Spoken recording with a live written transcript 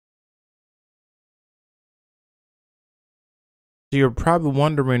So you're probably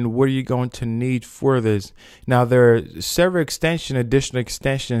wondering what are you going to need for this. Now there are several additional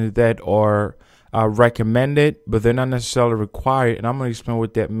extensions that are recommended, but they're not necessarily required. And I'm going to explain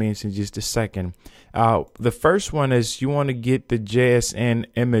what that means in just a second. The first one is you want to get the JSN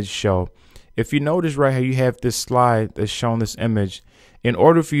image show. If you notice right here, you have this slide that's showing this image. In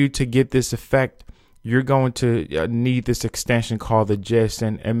order for you to get this effect, you're going to need this extension called the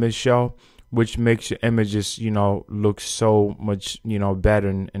JSN image show, which makes your images, look so much, better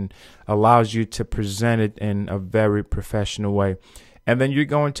and allows you to present it in a very professional way. And then you're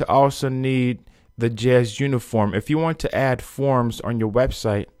going to also need the JS uniform. If you want to add forms on your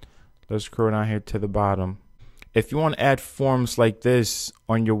website, let's scroll down here to the bottom. If you want to add forms like this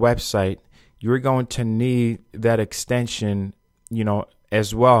on your website, you're going to need that extension,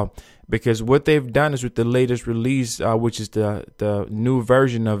 as well, because what they've done is with the latest release, which is the new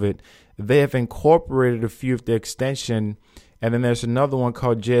version of it, they have incorporated a few of the extension, and then there's another one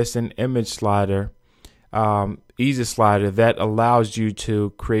called JSN Image Slider, Easy Slider, that allows you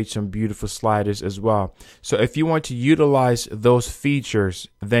to create some beautiful sliders as well. So if you want to utilize those features,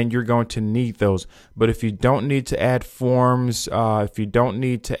 then you're going to need those. But if you don't need to add forms, if you don't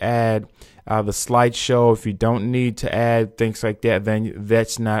need to add the slideshow, if you don't need to add things like that, then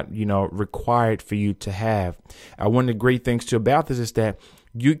that's not required for you to have. One of the great things too about this is that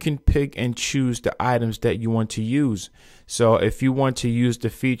you can pick and choose the items that you want to use. So if you want to use the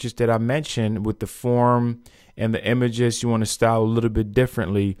features that I mentioned with the form and the images, you want to style a little bit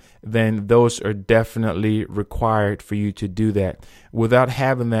differently, then those are definitely required for you to do that. Without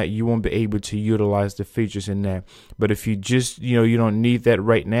having that, you won't be able to utilize the features in there. But if you just, you don't need that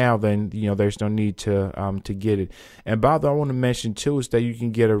right now, then, there's no need to get it. And by the way, I want to mention too is that you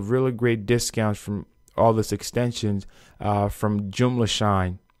can get a really great discount from all this extensions from Joomla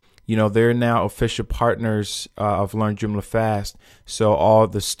Shine. They're now official partners of Learn Joomla Fast. So all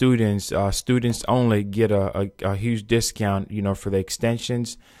the students only get a huge discount, for the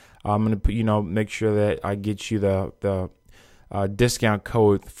extensions. I'm going to make sure that I get you the discount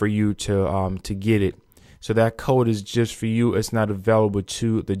code for you to get it. So that code is just for you. It's not available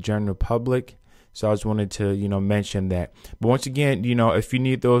to the general public. So I just wanted to, mention that. But once again, if you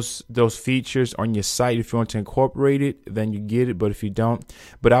need those features on your site, if you want to incorporate it, then you get it. But if you don't,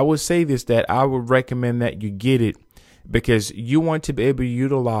 but I would say this, that I would recommend that you get it because you want to be able to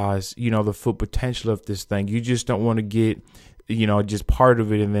utilize, the full potential of this thing. You just don't want to get, just part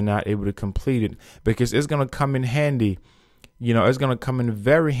of it and then not able to complete it, because it's going to come in handy. It's going to come in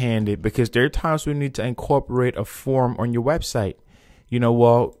very handy, because there are times we need to incorporate a form on your website.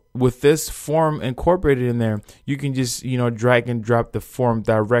 With this form incorporated in there, you can just, drag and drop the form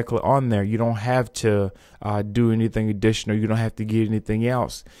directly on there. You don't have to do anything additional. You don't have to get anything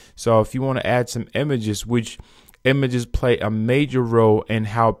else. So if you want to add some images, which images play a major role in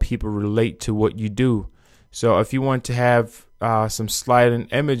how people relate to what you do. So if you want to have some sliding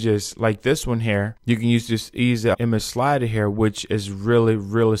images like this one here, you can use this easy image slider here, which is really,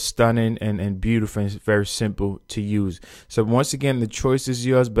 really stunning and beautiful, and it's very simple to use. So once again, the choice is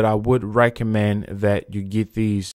yours, but I would recommend that you get these